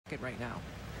right now.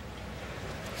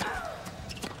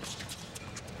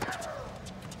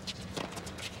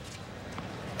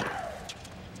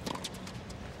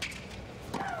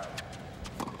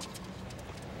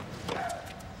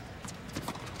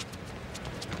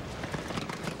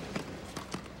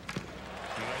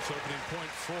 Nice opening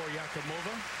point for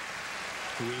Yakimova,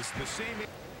 who is the same.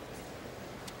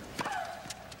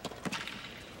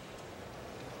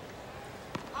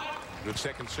 Good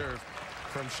second serve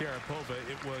from Sharapova.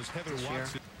 It was Heather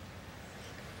Watson.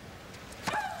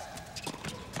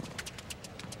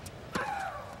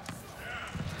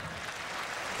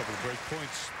 Couple of break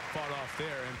points fought off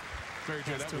there, and Mary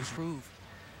Jo, that was improve.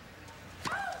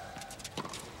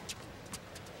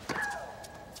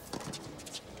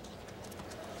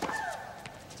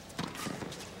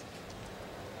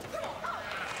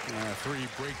 Three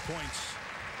break points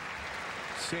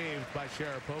saved by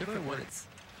Sharapova. Different words.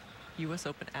 U.S.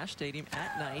 Open Ash Stadium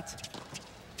at night. 4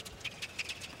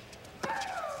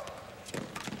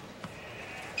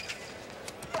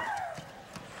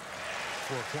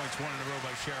 points, one in a row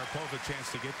by Sharapova.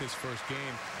 Chance to get this first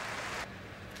game.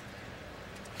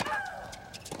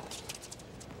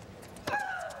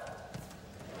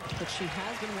 But she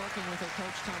has been working with her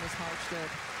coach, Thomas Hartstead,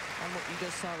 on what you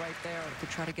just saw right there to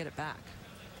try to get it back.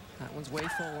 That one's way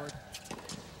forward.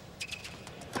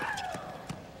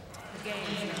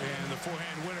 And the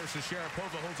forehand winner, so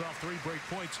Sharapova holds off 3 break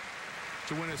points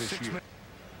to win a 6-minute.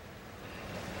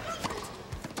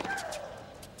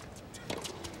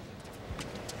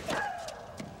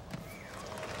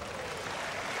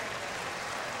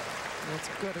 That's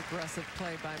good aggressive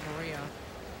play by Maria.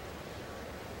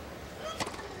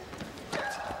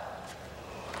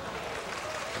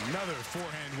 Another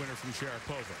forehand winner from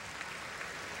Sharapova.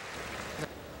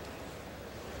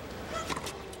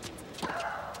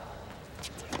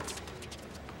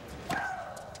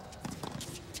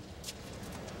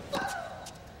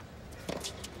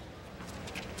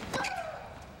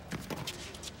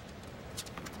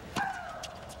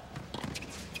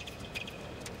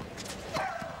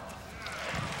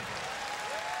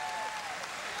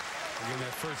 Again,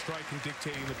 that first strike can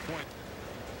dictating the point.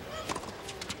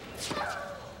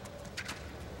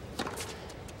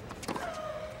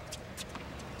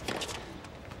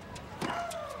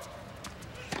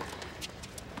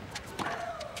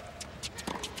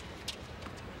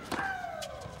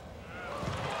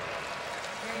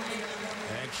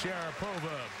 And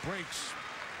Sharapova breaks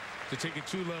to take a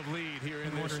 2-love lead here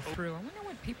in this. Through. I wonder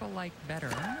what people like better.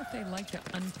 I wonder if they like the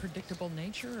unpredictable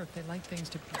nature or if they like things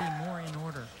to be more in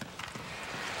order.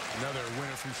 Another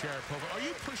winner from Sharapova. Are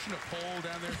you pushing a poll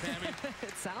down there, Tammy?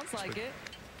 It sounds like it.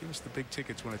 Give us the big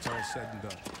tickets when it's all said and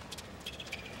done.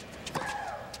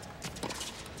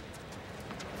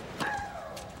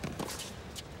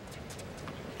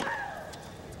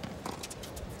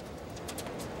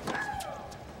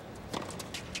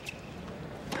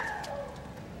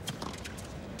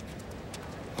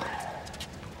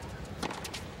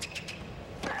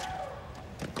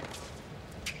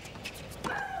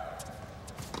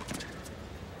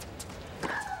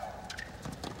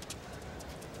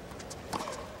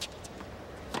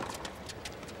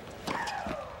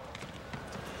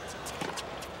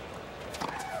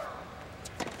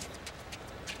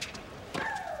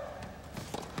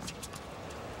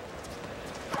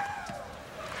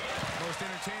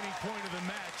 Entertaining point of the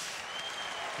match,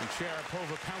 and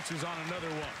Sharapova pounces on another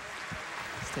one.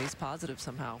 Stays positive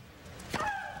somehow.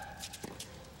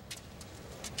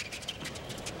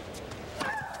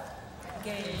 You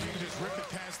can just rip it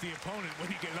past the opponent when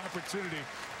you get an opportunity.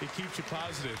 It keeps you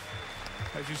positive.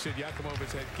 As you said,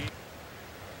 Yakimova's had game.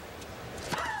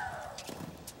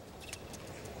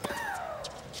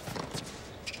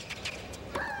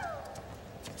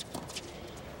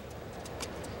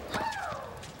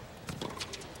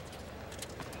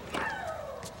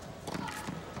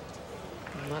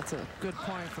 That's a good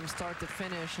point from start to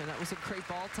finish, and that was a great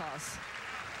ball toss.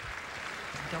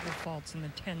 Double faults in the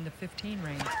 10 to 15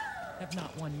 range have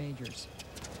not won majors.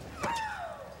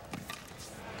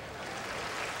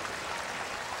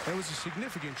 That was a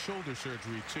significant shoulder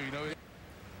surgery, too. You know,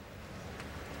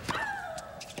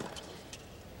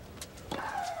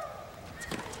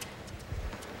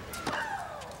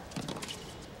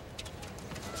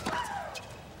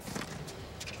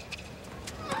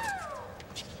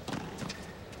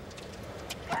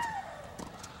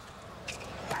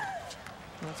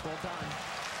 That's well done.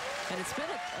 And it's been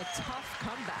a tough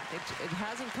comeback. It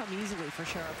hasn't come easily for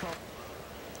Sharapova.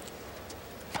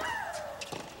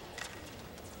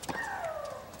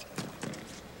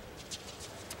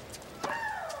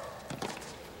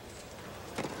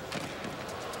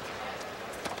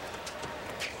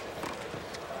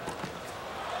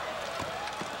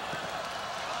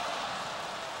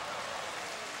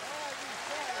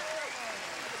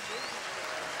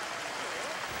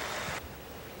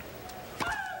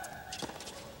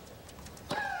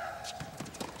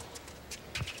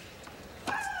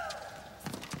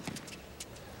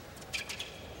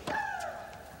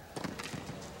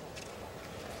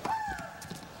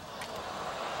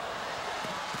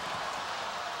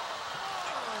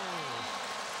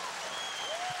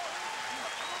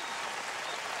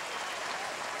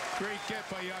 Great get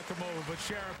by Yakimova, but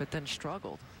Sharapova. But then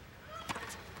struggled.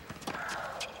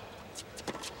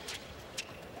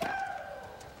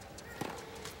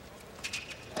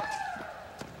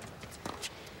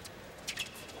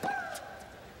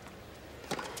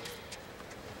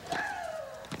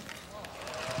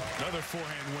 Another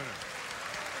forehand winner.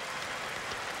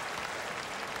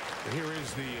 Here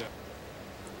is the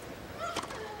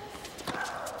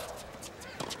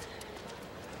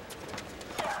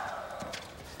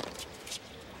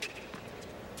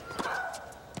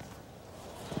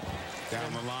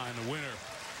down the line, the winner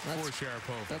for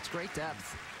Sharapova. That's great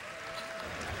depth.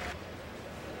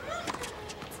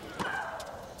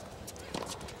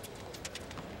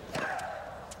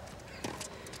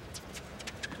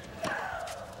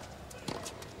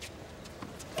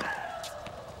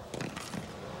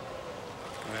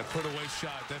 That put-away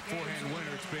shot, that forehand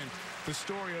winner, it's been the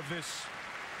story of this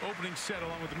opening set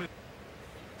along with the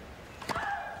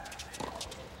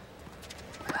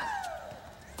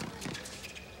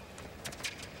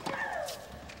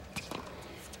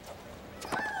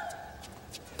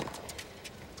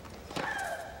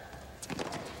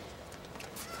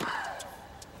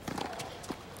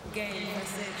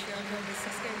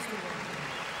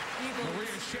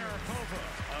Maria Sharapova,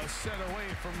 a set away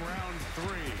from round 3.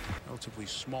 Relatively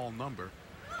small number,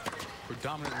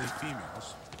 predominantly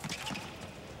females.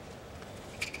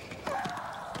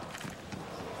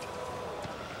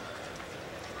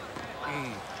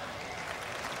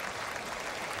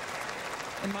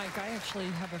 And Mike, I actually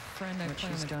have a friend what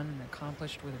she's done and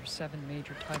accomplished with her 7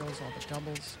 major titles, all the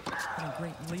doubles. Been a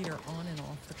great leader on and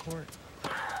off the court.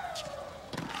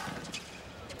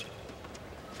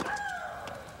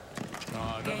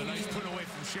 Another nice put away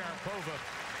from Sharapova,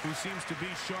 who seems to be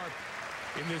sharp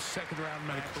in this second-round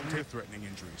match. Career-threatening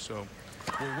injury. So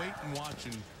we'll wait and watch,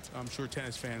 and I'm sure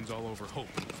tennis fans all over hope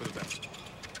for the best.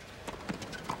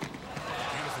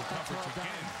 Beautiful coverage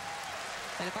again.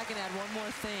 And if I can add one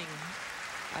more thing,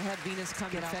 I had Venus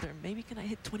come get out there. Maybe can I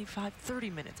hit 25, 30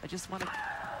 minutes? I just want to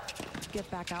get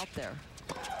back out there.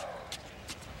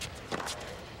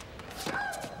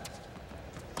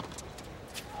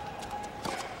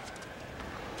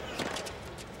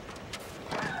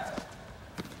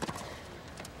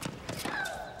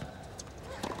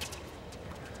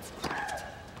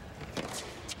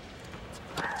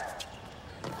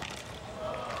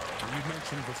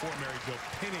 Before Mary Jo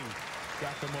pinning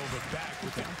Yakimova back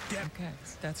with the depth. Okay,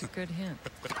 that's a good hint.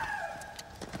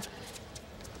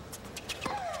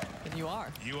 And you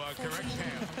are. You are correct,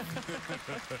 Pam.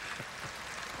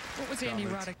 What was Andy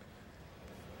Roddick?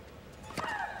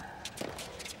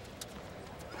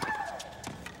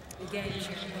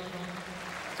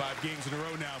 5 games in a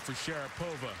row now for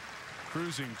Sharapova.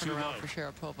 Cruising too low. For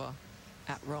Sharapova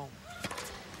at Rome.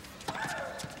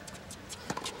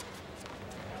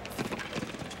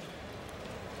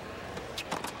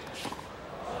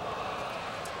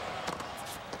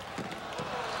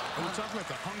 We're talking about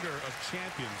the hunger of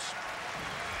champions,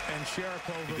 and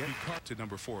Sharapova become to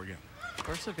number 4 again.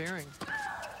 Persevering.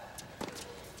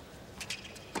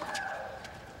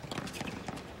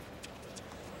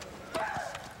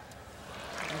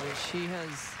 She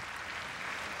has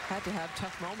had to have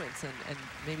tough moments and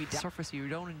maybe surface you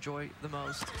don't enjoy the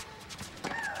most.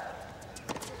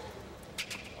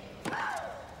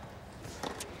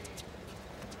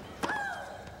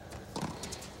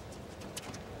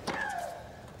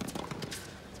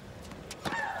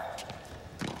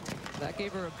 That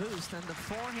gave her a boost, and the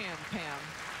forehand, Pam,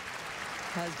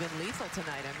 has been lethal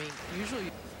tonight. I mean,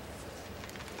 usually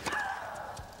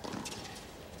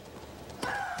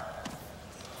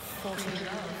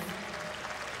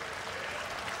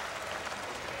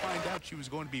find out she was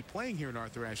going to be playing here in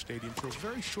Arthur Ashe Stadium for a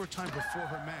very short time before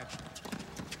her match.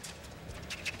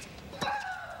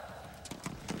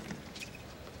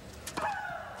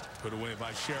 Put away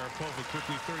by Sharapova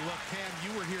quickly. 30 left. Pam,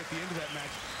 you were here at the end of that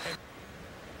match.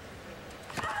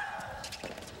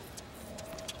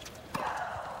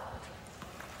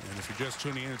 And if you're just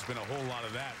tuning in, it's been a whole lot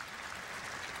of that.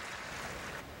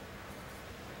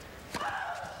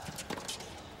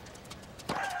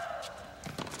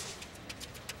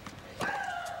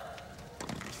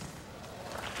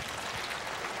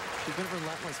 She's been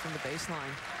relentless from the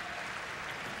baseline.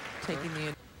 Taking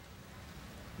the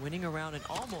winning around and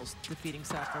almost defeating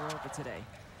Sharapova today.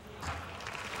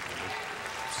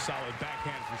 Solid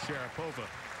backhand for Sharapova.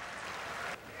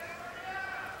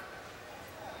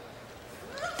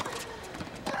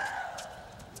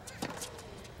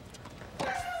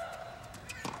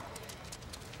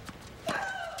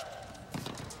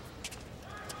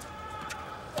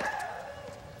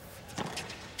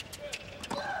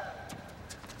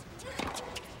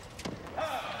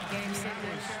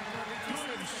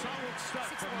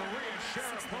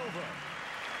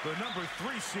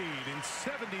 seed in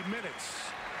 70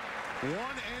 minutes. 1-1.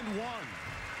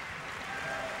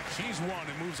 She's won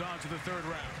and moves on to the third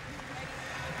round.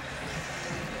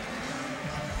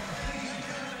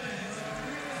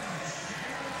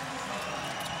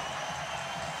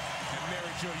 And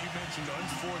Mary Jo, you mentioned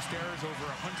unforced errors, over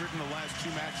 100 in the last 2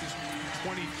 matches,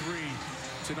 23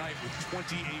 tonight with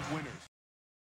 28 winners.